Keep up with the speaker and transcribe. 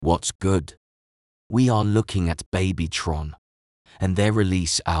What's good? We are looking at BabyTron and their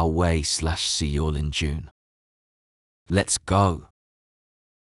release Ouuwee/Seoul in June. Let's go!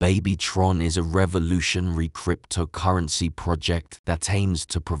 BabyTron is a revolutionary cryptocurrency project that aims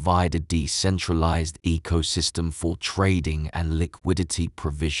to provide a decentralized ecosystem for trading and liquidity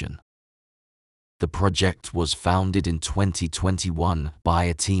provision. The project was founded in 2021 by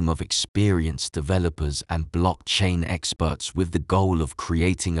a team of experienced developers and blockchain experts with the goal of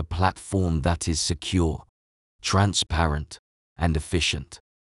creating a platform that is secure, transparent, and efficient.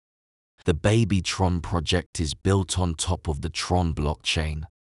 The BabyTron project is built on top of the Tron blockchain,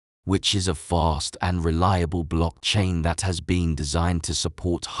 which is a fast and reliable blockchain that has been designed to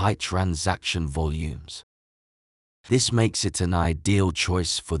support high transaction volumes. This makes it an ideal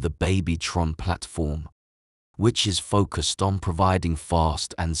choice for the BabyTron platform, which is focused on providing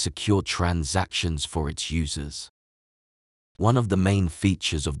fast and secure transactions for its users. One of the main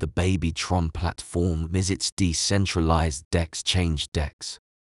features of the BabyTron platform is its decentralized DEX,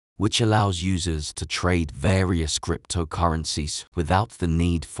 which allows users to trade various cryptocurrencies without the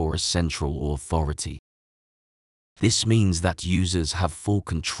need for a central authority. This means that users have full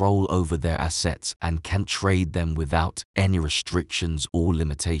control over their assets and can trade them without any restrictions or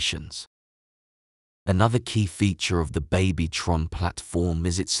limitations. Another key feature of the BabyTron platform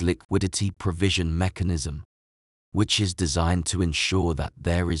is its liquidity provision mechanism, which is designed to ensure that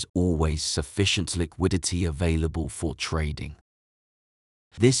there is always sufficient liquidity available for trading.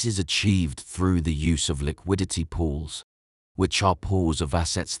 This is achieved through the use of liquidity pools, which are pools of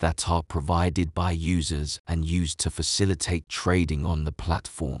assets that are provided by users and used to facilitate trading on the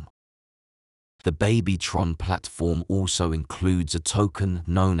platform. The BabyTron platform also includes a token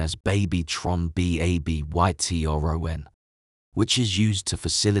known as BabyTron BabyTron, which is used to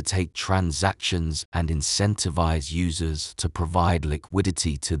facilitate transactions and incentivize users to provide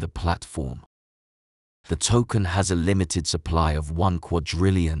liquidity to the platform. The token has a limited supply of 1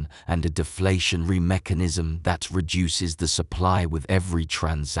 quadrillion and a deflationary mechanism that reduces the supply with every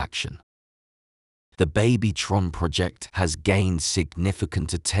transaction. The BabyTron project has gained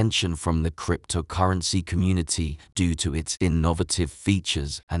significant attention from the cryptocurrency community due to its innovative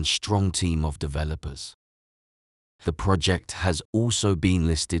features and strong team of developers. The project has also been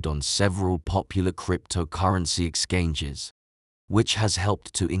listed on several popular cryptocurrency exchanges, which has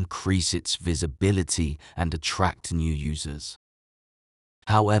helped to increase its visibility and attract new users.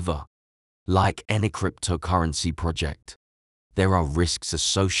 However, like any cryptocurrency project, there are risks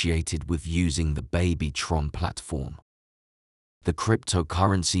associated with using the BabyTron platform. The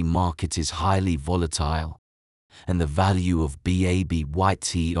cryptocurrency market is highly volatile, and the value of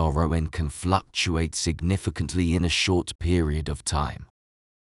BabyTron can fluctuate significantly in a short period of time.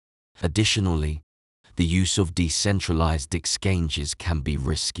 Additionally, the use of decentralized exchanges can be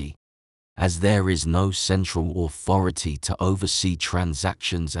risky, as there is no central authority to oversee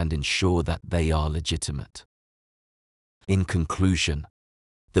transactions and ensure that they are legitimate. In conclusion,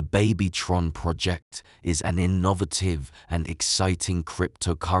 the BabyTron project is an innovative and exciting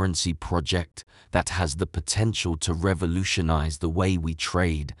cryptocurrency project that has the potential to revolutionize the way we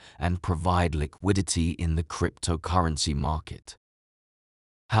trade and provide liquidity in the cryptocurrency market.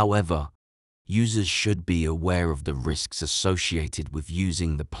 However, users should be aware of the risks associated with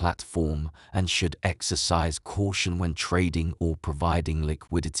using the platform and should exercise caution when trading or providing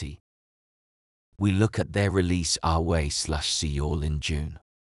liquidity. We look at their release Ouuwee/Seoul in June.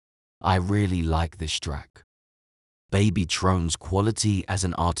 I really like this track. BabyTron's quality as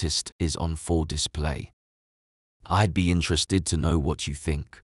an artist is on full display. I'd be interested to know what you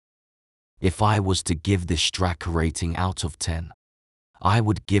think. If I was to give this track a rating out of 10, I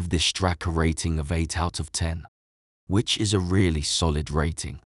would give this track a rating of 8 out of 10, which is a really solid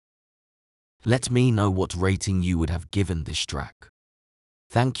rating. Let me know what rating you would have given this track.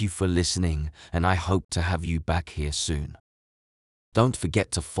 Thank you for listening, and I hope to have you back here soon. Don't forget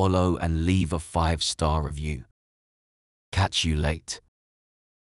to follow and leave a 5-star review. Catch you late.